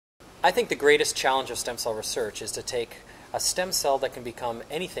I think the greatest challenge of stem cell research is to take a stem cell that can become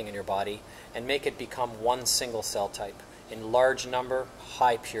anything in your body and make it become one single cell type in large number,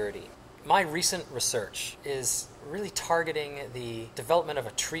 high purity. My recent research is really targeting the development of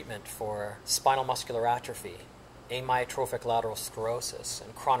a treatment for spinal muscular atrophy, amyotrophic lateral sclerosis,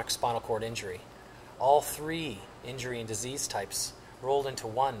 and chronic spinal cord injury. All three injury and disease types rolled into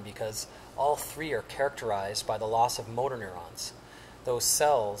one because all three are characterized by the loss of motor neurons, those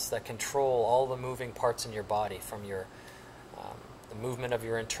cells that control all the moving parts in your body, from the movement of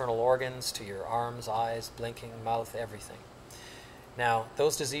your internal organs to your arms, eyes, blinking, mouth, everything. Now,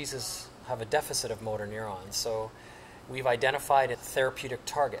 those diseases have a deficit of motor neurons, so we've identified a therapeutic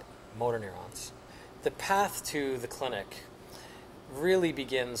target, motor neurons. The path to the clinic really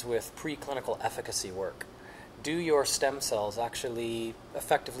begins with preclinical efficacy work. Do your stem cells actually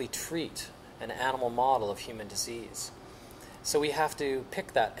effectively treat an animal model of human disease? So we have to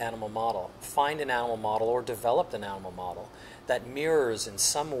pick that animal model, find an animal model or develop an animal model that mirrors in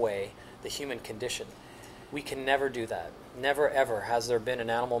some way the human condition. We can never do that. Never ever has there been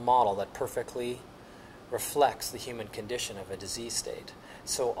an animal model that perfectly reflects the human condition of a disease state.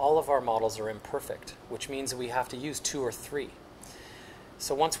 So all of our models are imperfect, which means that we have to use 2 or 3.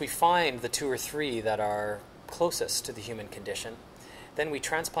 So once we find the 2 or 3 that are closest to the human condition, then we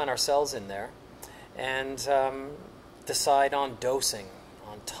transplant our cells in there and decide on dosing,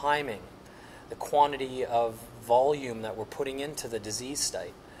 on timing, the quantity of volume that we're putting into the disease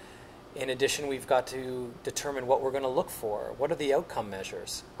state. In addition, we've got to determine what we're going to look for. What are the outcome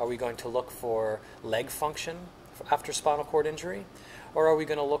measures? Are we going to look for leg function after spinal cord injury? Or are we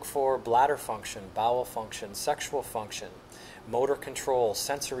going to look for bladder function, bowel function, sexual function, motor control,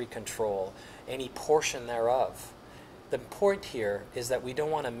 sensory control, any portion thereof? The point here is that we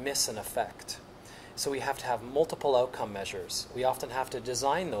don't want to miss an effect. So we have to have multiple outcome measures. We often have to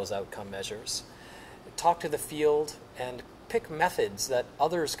design those outcome measures, talk to the field, and pick methods that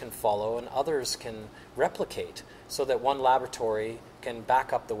others can follow and others can replicate so that one laboratory can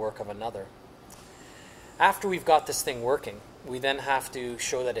back up the work of another. After we've got this thing working, we then have to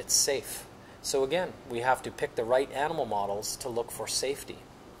show that it's safe. So again, we have to pick the right animal models to look for safety.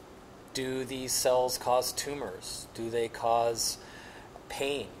 Do these cells cause tumors? Do they cause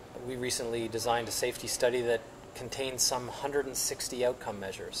pain? We recently designed a safety study that contains some 160 outcome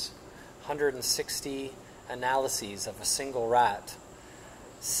measures, 160 analyses of a single rat,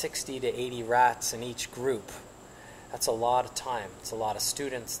 60 to 80 rats in each group. That's a lot of time. It's a lot of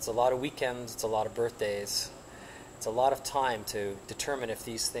students, it's a lot of weekends, it's a lot of birthdays. It's a lot of time to determine if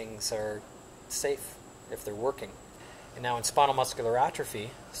these things are safe, if they're working. And now in spinal muscular atrophy,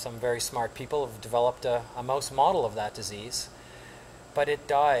 some very smart people have developed a mouse model of that disease, but it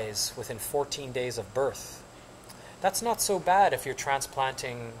dies within 14 days of birth. That's not so bad if you're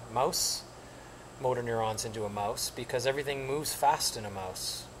transplanting mouse motor neurons into a mouse, because everything moves fast in a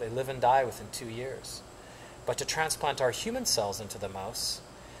mouse. They live and die within 2 years. But to transplant our human cells into the mouse,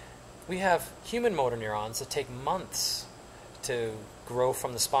 we have human motor neurons that take months to grow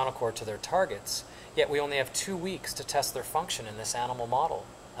from the spinal cord to their targets, yet we only have 2 weeks to test their function in this animal model,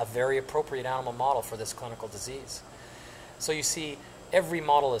 a very appropriate animal model for this clinical disease. So you see, every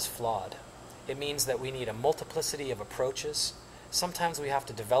model is flawed. It means that we need a multiplicity of approaches. Sometimes we have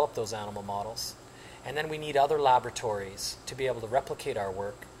to develop those animal models, and then we need other laboratories to be able to replicate our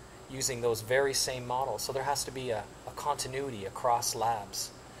work using those very same models. So there has to be a continuity across labs.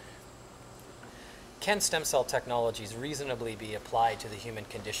 Can stem cell technologies reasonably be applied to the human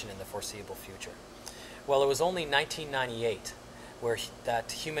condition in the foreseeable future? Well, it was only 1998 where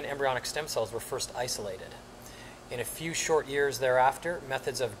that human embryonic stem cells were first isolated. In a few short years thereafter,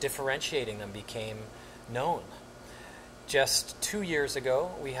 methods of differentiating them became known. Just 2 years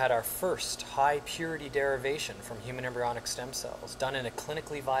ago, we had our first high-purity derivation from human embryonic stem cells, done in a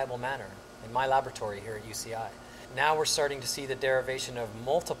clinically viable manner in my laboratory here at UCI. Now we're starting to see the derivation of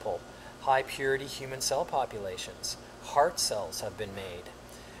multiple high-purity human cell populations. Heart cells have been made.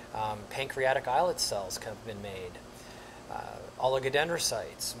 Pancreatic islet cells have been made.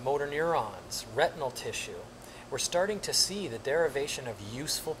 Oligodendrocytes, motor neurons, retinal tissue. We're starting to see the derivation of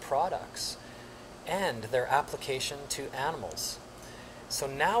useful products and their application to animals. So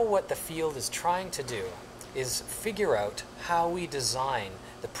now what the field is trying to do is figure out how we design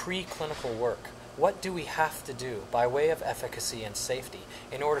the preclinical work. What do we have to do by way of efficacy and safety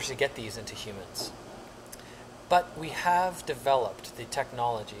in order to get these into humans? But we have developed the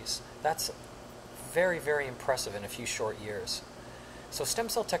technologies. That's very, very impressive in a few short years. So stem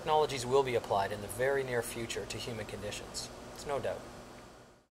cell technologies will be applied in the very near future to human conditions. It's no doubt.